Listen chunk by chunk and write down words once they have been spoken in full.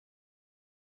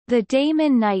The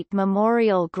Damon Knight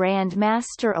Memorial Grand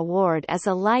Master Award is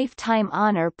a lifetime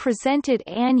honor presented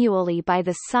annually by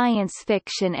the Science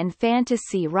Fiction and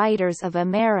Fantasy Writers of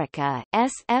America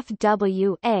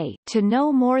 (SFWA) to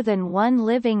no more than one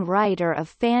living writer of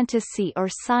fantasy or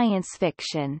science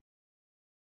fiction.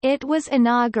 It was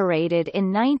inaugurated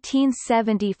in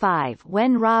 1975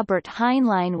 when Robert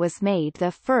Heinlein was made the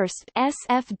first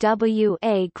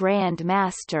SFWA Grand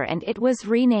Master, and it was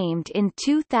renamed in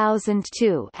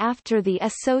 2002 after the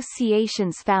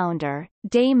association's founder,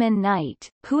 Damon Knight,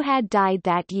 who had died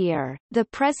that year. The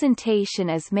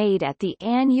presentation is made at the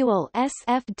annual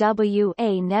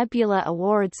SFWA Nebula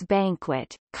Awards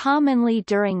banquet, commonly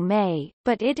during May,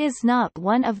 but it is not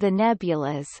one of the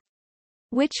nebulas,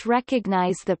 which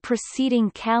recognize the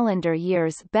preceding calendar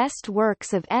year's best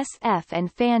works of SF and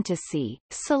fantasy,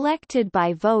 selected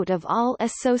by vote of all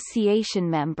association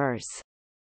members.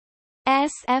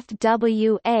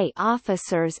 SFWA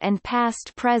officers and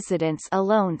past presidents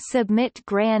alone submit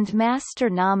Grand Master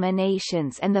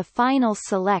nominations, and the final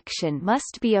selection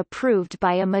must be approved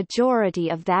by a majority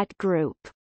of that group.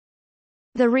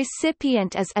 The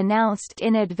recipient is announced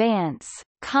in advance,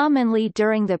 commonly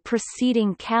during the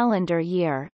preceding calendar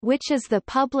year, which is the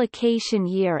publication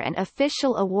year and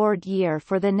official award year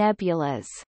for the nebulas.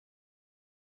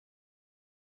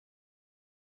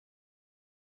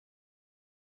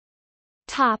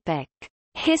 Topic: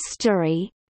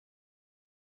 History.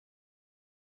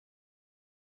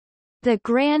 The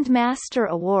Grand Master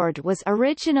Award was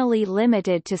originally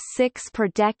limited to 6 per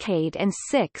decade, and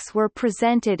 6 were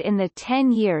presented in the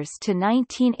 10 years to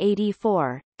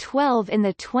 1984, 12 in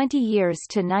the 20 years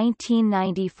to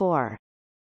 1994.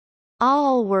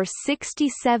 All were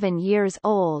 67 years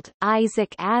old,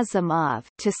 Isaac Asimov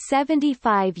to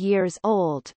 75 years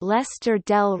old, Lester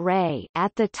Del Rey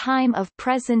at the time of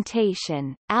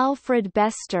presentation. Alfred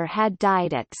Bester had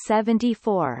died at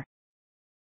 74.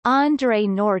 Andre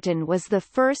Norton was the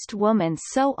first woman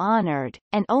so honored,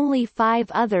 and only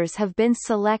 5 others have been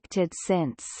selected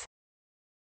since.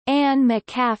 Anne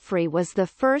McCaffrey was the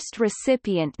first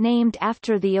recipient named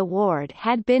after the award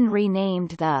had been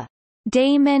renamed the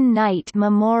Damon Knight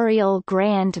Memorial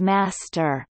Grand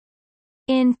Master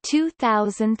in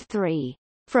 2003.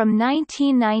 From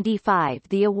 1995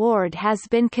 the award has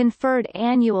been conferred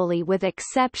annually with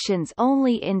exceptions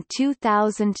only in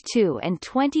 2002 and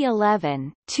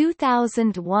 2011,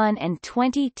 2001 and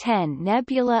 2010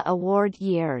 Nebula Award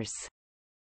years.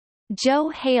 Joe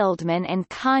Haldeman and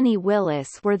Connie Willis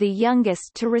were the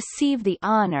youngest to receive the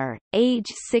honor,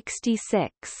 age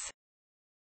 66.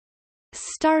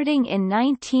 Starting in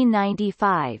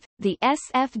 1995, the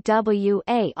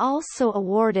SFWA also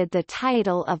awarded the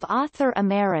title of Author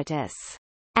Emeritus,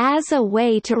 as a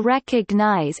way to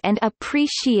recognize and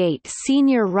appreciate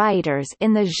senior writers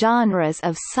in the genres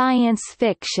of science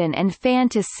fiction and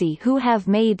fantasy who have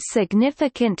made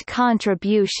significant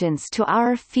contributions to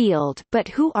our field but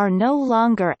who are no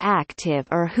longer active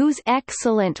or whose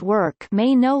excellent work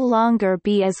may no longer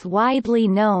be as widely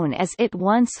known as it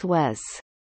once was.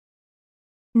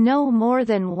 No more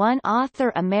than one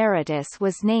author emeritus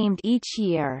was named each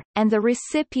year, and the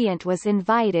recipient was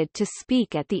invited to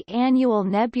speak at the annual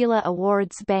Nebula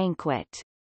Awards banquet.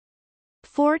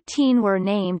 14 were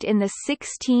named in the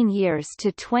 16 years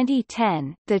to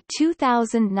 2010, the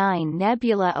 2009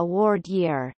 Nebula Award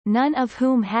year, none of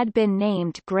whom had been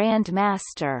named Grand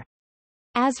Master,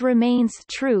 as remains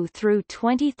true through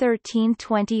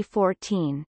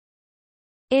 2013-2014.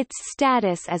 Its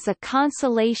status as a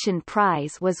consolation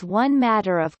prize was one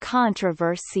matter of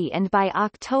controversy, and by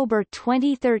October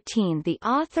 2013 the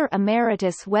Author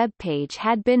Emeritus webpage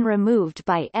had been removed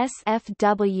by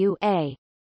SFWA.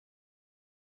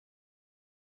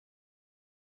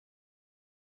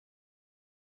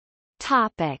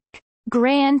 Topic: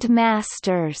 Grand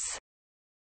Masters.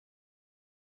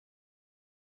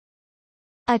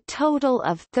 A total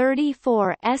of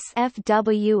 34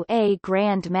 SFWA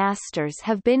Grand Masters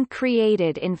have been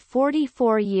created in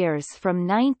 44 years from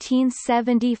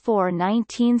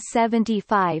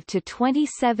 1974-1975 to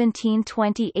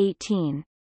 2017-2018.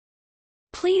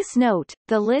 Please note,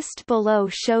 the list below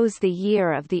shows the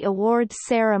year of the award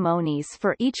ceremonies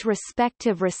for each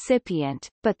respective recipient,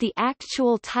 but the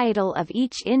actual title of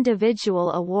each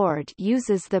individual award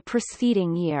uses the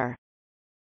preceding year.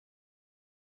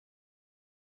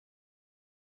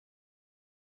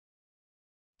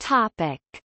 Topic: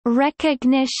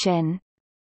 Recognition.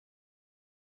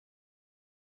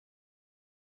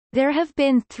 There have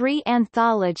been 3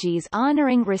 anthologies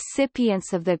honoring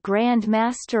recipients of the Grand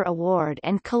Master Award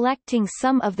and collecting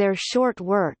some of their short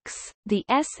works: the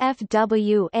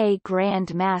SFWA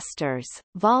Grand Masters,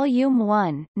 Volume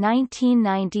 1,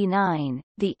 1999,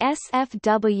 the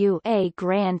SFWA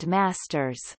Grand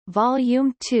Masters,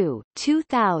 Volume 2,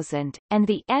 2000, and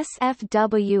the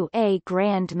SFWA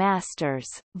Grand Masters,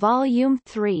 Volume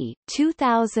 3,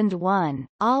 2001,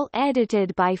 all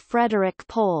edited by Frederick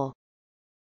Pohl.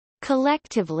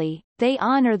 Collectively, they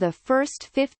honor the first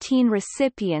 15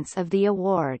 recipients of the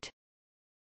award.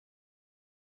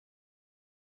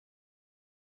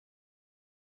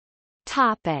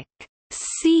 Topic.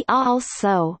 See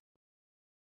also: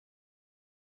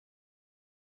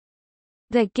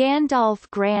 The Gandalf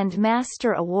Grand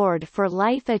Master Award for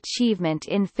Life Achievement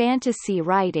in Fantasy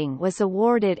Writing was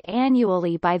awarded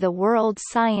annually by the World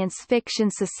Science Fiction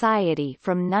Society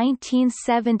from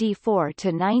 1974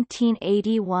 to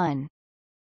 1981.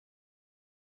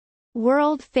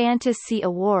 World Fantasy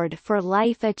Award for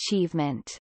Life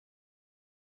Achievement